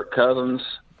trade Kirk Cousins.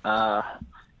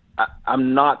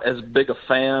 I'm not as big a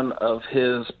fan of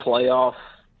his playoff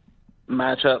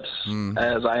matchups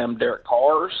as I am Derek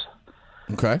Carr's.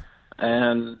 Okay.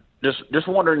 And just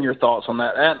wondering your thoughts on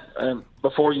that. And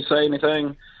before you say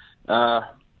anything,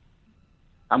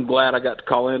 I'm glad I got to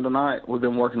call in tonight. We've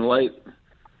been working late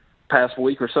past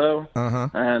week or so,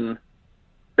 and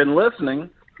been listening,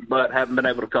 but haven't been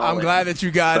able to call in. I'm glad that you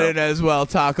got it as well,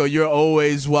 Taco. You're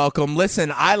always welcome.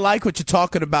 Listen, I like what you're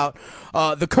talking about.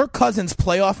 The Kirk Cousins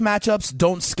playoff matchups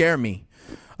don't scare me.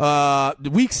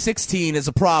 Week 16 is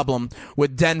a problem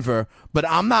with Denver, but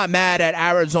I'm not mad at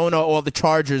Arizona or the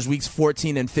Chargers weeks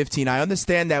 14 and 15. I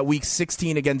understand that week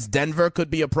 16 against Denver could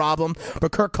be a problem,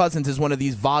 but Kirk Cousins is one of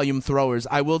these volume throwers.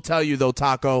 I will tell you, though,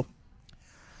 Taco,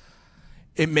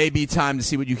 it may be time to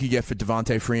see what you could get for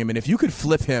Devontae Freeman. If you could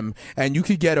flip him and you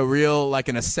could get a real, like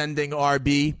an ascending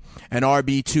RB, an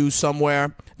RB2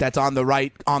 somewhere that's on the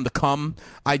right, on the come,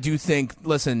 I do think,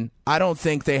 listen, I don't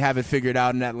think they have it figured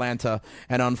out in Atlanta,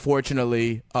 and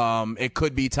unfortunately, it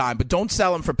could be time. But don't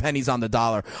sell him for pennies on the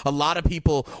dollar. A lot of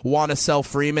people want to sell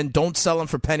Freeman. Don't sell him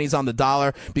for pennies on the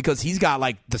dollar because he's got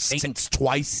like the Saints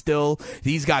twice still.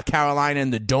 He's got Carolina in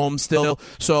the Dome still.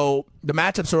 So the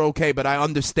matchups are okay, but I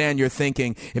understand your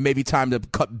thinking. It may be time to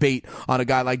cut bait on a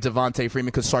guy like Devontae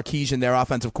Freeman because Sarkisian, their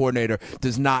offensive coordinator,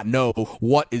 does not know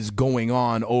what is going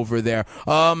on over there.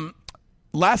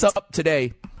 Last up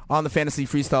today on the Fantasy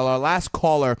Freestyle, our last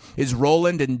caller is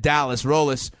Roland in Dallas.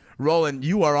 Roland,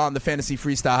 you are on the Fantasy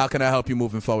Freestyle. How can I help you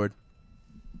moving forward?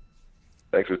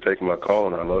 Thanks for taking my call,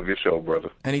 and I love your show,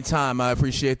 brother. Anytime. I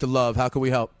appreciate the love. How can we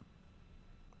help?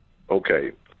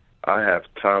 Okay. I have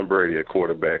Tom Brady at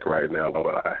quarterback right now,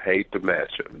 but I hate the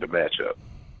matchup.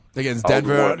 Against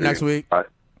Denver next week?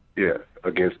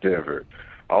 Against Denver.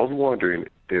 I was wondering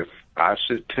if I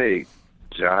should take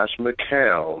Josh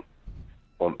McCown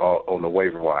on the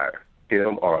waiver wire,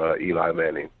 him or Eli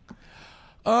Manning.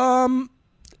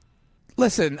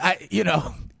 Listen, you're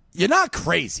not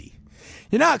crazy.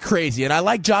 You're not crazy, and I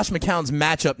like Josh McCown's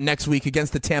matchup next week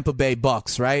against the Tampa Bay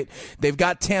Bucks, right? They've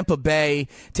got Tampa Bay.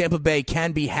 Tampa Bay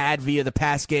can be had via the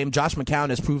pass game. Josh McCown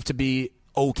has proved to be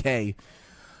okay.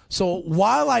 So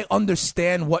while I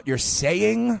understand what you're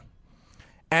saying,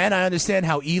 and I understand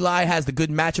how Eli has the good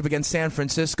matchup against San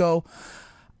Francisco,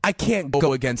 I can't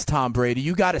go against Tom Brady.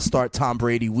 You got to start Tom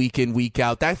Brady week in, week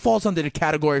out. That falls under the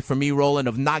category for me, Roland,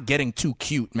 of not getting too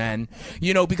cute, man.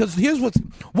 Because here's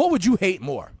what would you hate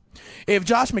more? If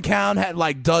Josh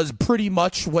McCown does pretty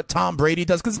much what Tom Brady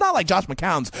does, because it's not like Josh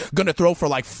McCown's going to throw for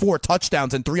 4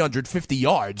 touchdowns and 350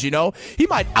 yards, He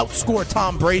might outscore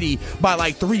Tom Brady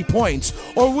by 3 points.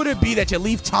 Or would it be that you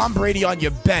leave Tom Brady on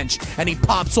your bench and he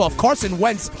pops off? Carson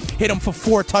Wentz hit him for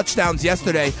 4 touchdowns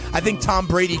yesterday. I think Tom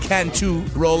Brady can too,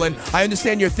 Roland. I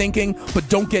understand your thinking, but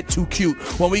don't get too cute.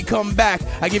 When we come back,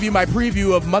 I give you my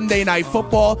preview of Monday Night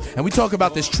Football, and we talk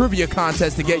about this trivia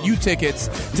contest to get you tickets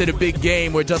to the big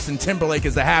game where Justin Timberlake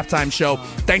is the halftime show.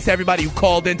 Thanks to everybody who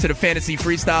called into the Fantasy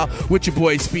Freestyle with your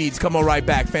boy Speeds. Come on right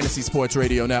back. Fantasy Sports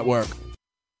Radio Network.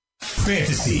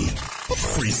 Fantasy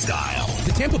Freestyle.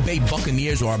 The Tampa Bay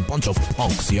Buccaneers are a bunch of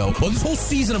punks, yo. Well, this whole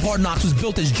season of Hard Knocks was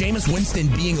built as Jameis Winston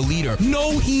being a leader.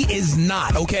 No, he is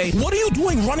not, okay? What are you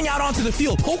doing running out onto the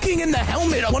field, poking in the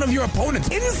helmet of one of your opponents,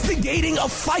 instigating a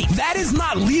fight? That is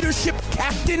not leadership,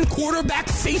 captain, quarterback,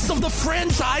 face of the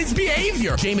franchise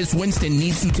behavior. Jameis Winston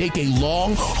needs to take a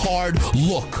long, hard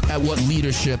look at what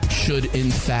leadership should, in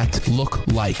fact, look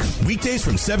like. Weekdays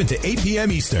from 7 to 8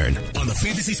 p.m. Eastern on the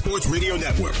Fantasy Sports Radio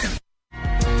Network.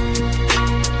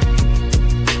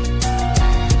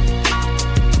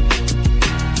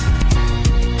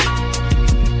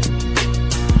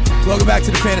 Welcome back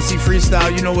to the Fantasy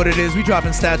Freestyle. You know what it is. We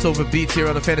dropping stats over beats here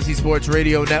on the Fantasy Sports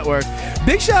Radio Network.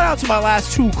 Big shout out to my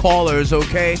last 2 callers,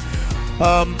 okay?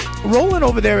 Roland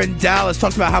over there in Dallas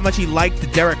talked about how much he liked the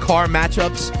Derek Carr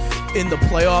matchups in the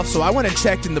playoffs. So I went and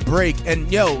checked in the break. And,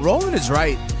 Roland is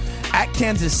right. At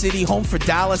Kansas City, home for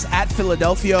Dallas, at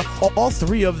Philadelphia. All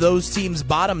 3 of those teams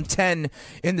bottom 10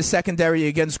 in the secondary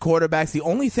against quarterbacks. The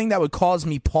only thing that would cause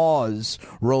me pause,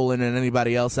 Roland and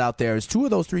anybody else out there, is 2 of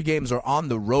those 3 games are on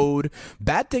the road.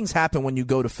 Bad things happen when you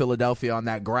go to Philadelphia on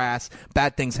that grass.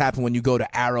 Bad things happen when you go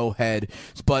to Arrowhead.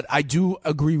 But I do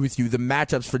agree with you. The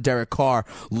matchups for Derek Carr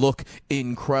look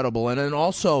incredible. And then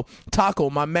also, Taco,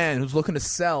 my man, who's looking to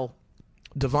sell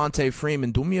Devontae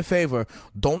Freeman, do me a favor.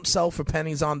 Don't sell for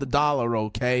pennies on the dollar,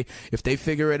 okay? If they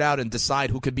figure it out and decide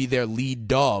who could be their lead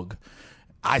dog,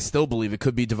 I still believe it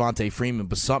could be Devontae Freeman,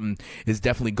 but something is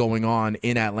definitely going on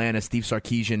in Atlanta. Steve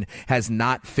Sarkisian has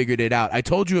not figured it out. I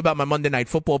told you about my Monday Night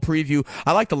Football preview.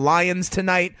 I like the Lions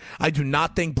tonight. I do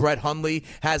not think Brett Hundley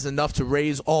has enough to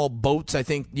raise all boats. I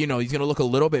think, he's going to look a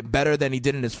little bit better than he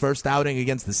did in his first outing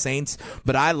against the Saints,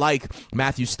 but I like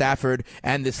Matthew Stafford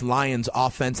and this Lions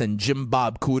offense and Jim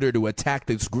Bob Cooter to attack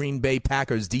this Green Bay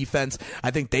Packers defense. I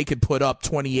think they could put up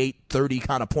 28, 30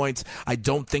 kind of points. I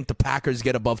don't think the Packers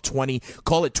get above 20.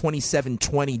 Call it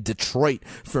 27-20 Detroit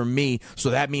for me.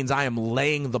 So that means I am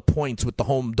laying the points with the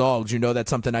home dogs. That's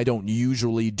something I don't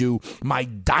usually do. My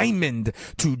diamond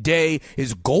today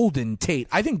is Golden Tate.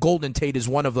 I think Golden Tate is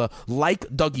one of the, like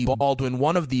Dougie Baldwin,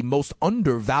 one of the most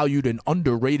undervalued and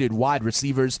underrated wide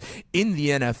receivers in the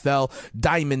NFL.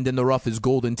 Diamond in the rough is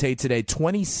Golden Tate today.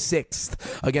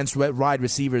 26th against wide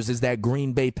receivers is that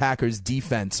Green Bay Packers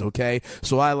defense, okay?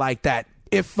 So I like that.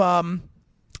 If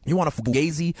you want a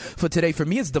fugazi for today? For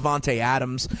me, it's Devontae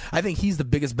Adams. I think he's the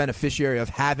biggest beneficiary of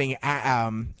having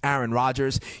Aaron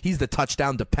Rodgers. He's the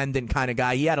touchdown-dependent kind of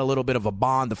guy. He had a little bit of a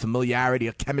bond, a familiarity,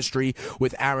 a chemistry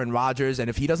with Aaron Rodgers, and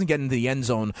if he doesn't get into the end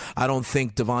zone, I don't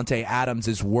think Devontae Adams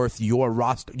is worth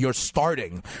your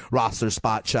starting roster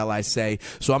spot, shall I say.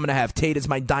 So I'm going to have Tate as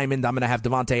my diamond. I'm going to have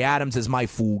Devontae Adams as my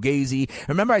fugazi.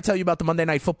 Remember I tell you about the Monday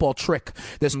Night Football trick?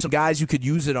 There's some guys you could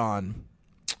use it on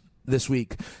this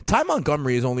week. Ty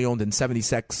Montgomery is only owned in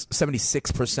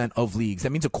 76% of leagues.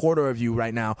 That means a quarter of you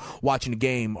right now watching the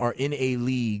game are in a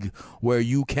league where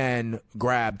you can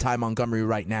grab Ty Montgomery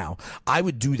right now. I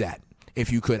would do that if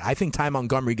you could. I think Ty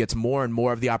Montgomery gets more and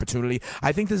more of the opportunity.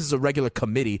 I think this is a regular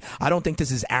committee. I don't think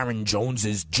this is Aaron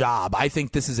Jones's job. I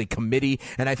think this is a committee,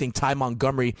 and I think Ty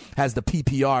Montgomery has the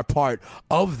PPR part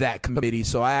of that committee.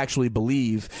 So I actually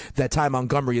believe that Ty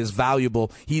Montgomery is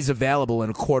valuable. He's available in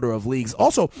a quarter of leagues.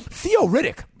 Also, Theo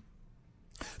Riddick.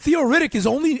 Theo Riddick is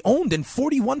only owned in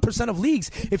 41% of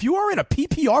leagues. If you are in a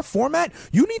PPR format,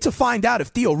 you need to find out if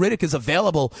Theo Riddick is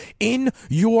available in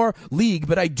your league.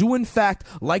 But I do, in fact,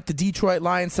 like the Detroit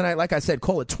Lions tonight. Like I said,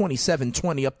 call it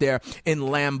 27-20 up there in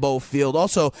Lambeau Field.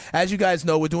 Also, as you guys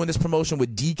know, we're doing this promotion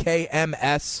with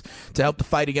DKMS to help the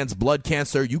fight against blood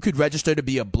cancer. You could register to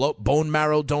be a bone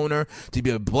marrow donor, to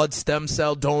be a blood stem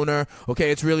cell donor.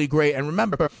 Okay, it's really great. And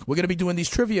remember, we're going to be doing these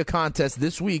trivia contests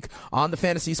this week on the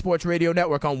Fantasy Sports Radio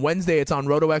Network. On Wednesday, it's on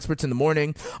Roto Experts in the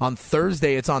morning. On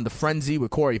Thursday, it's on The Frenzy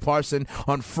with Corey Parson.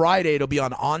 On Friday, it'll be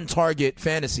on Target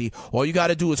Fantasy. All you got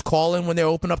to do is call in when they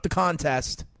open up the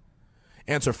contest,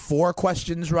 answer 4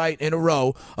 questions right in a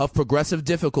row of progressive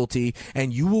difficulty,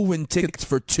 and you will win tickets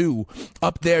for 2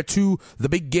 up there to the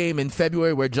big game in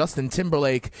February where Justin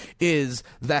Timberlake is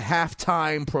the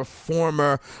halftime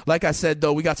performer. Like I said,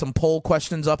 though, we got some poll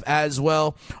questions up as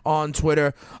well on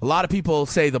Twitter. A lot of people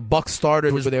say the Bucs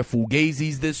starters were their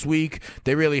Fugazis this week.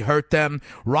 They really hurt them.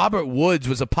 Robert Woods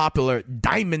was a popular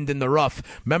diamond in the rough.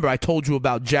 Remember, I told you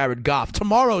about Jared Goff.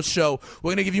 Tomorrow's show, we're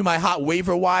going to give you my hot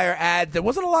waiver wire ad. There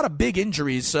wasn't a lot of big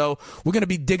injuries, so we're going to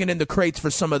be digging in the crates for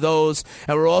some of those.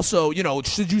 And we're also,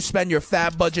 should you spend your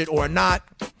fab budget or not?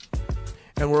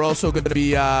 And we're also going to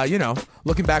be,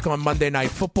 looking back on Monday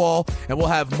Night Football. And we'll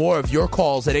have more of your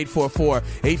calls at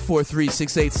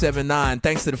 844-843-6879.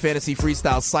 Thanks to the Fantasy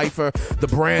Freestyle Cypher. The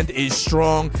brand is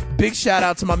strong. Big shout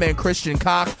out to my man Christian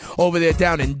Koch over there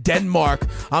down in Denmark.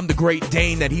 I'm the Great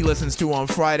Dane that he listens to on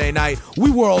Friday night.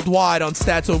 We worldwide on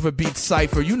Stats Over Beats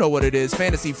Cypher. You know what it is.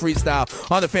 Fantasy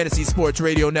Freestyle on the Fantasy Sports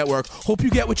Radio Network. Hope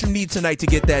you get what you need tonight to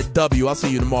get that W. I'll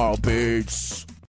see you tomorrow. Peace.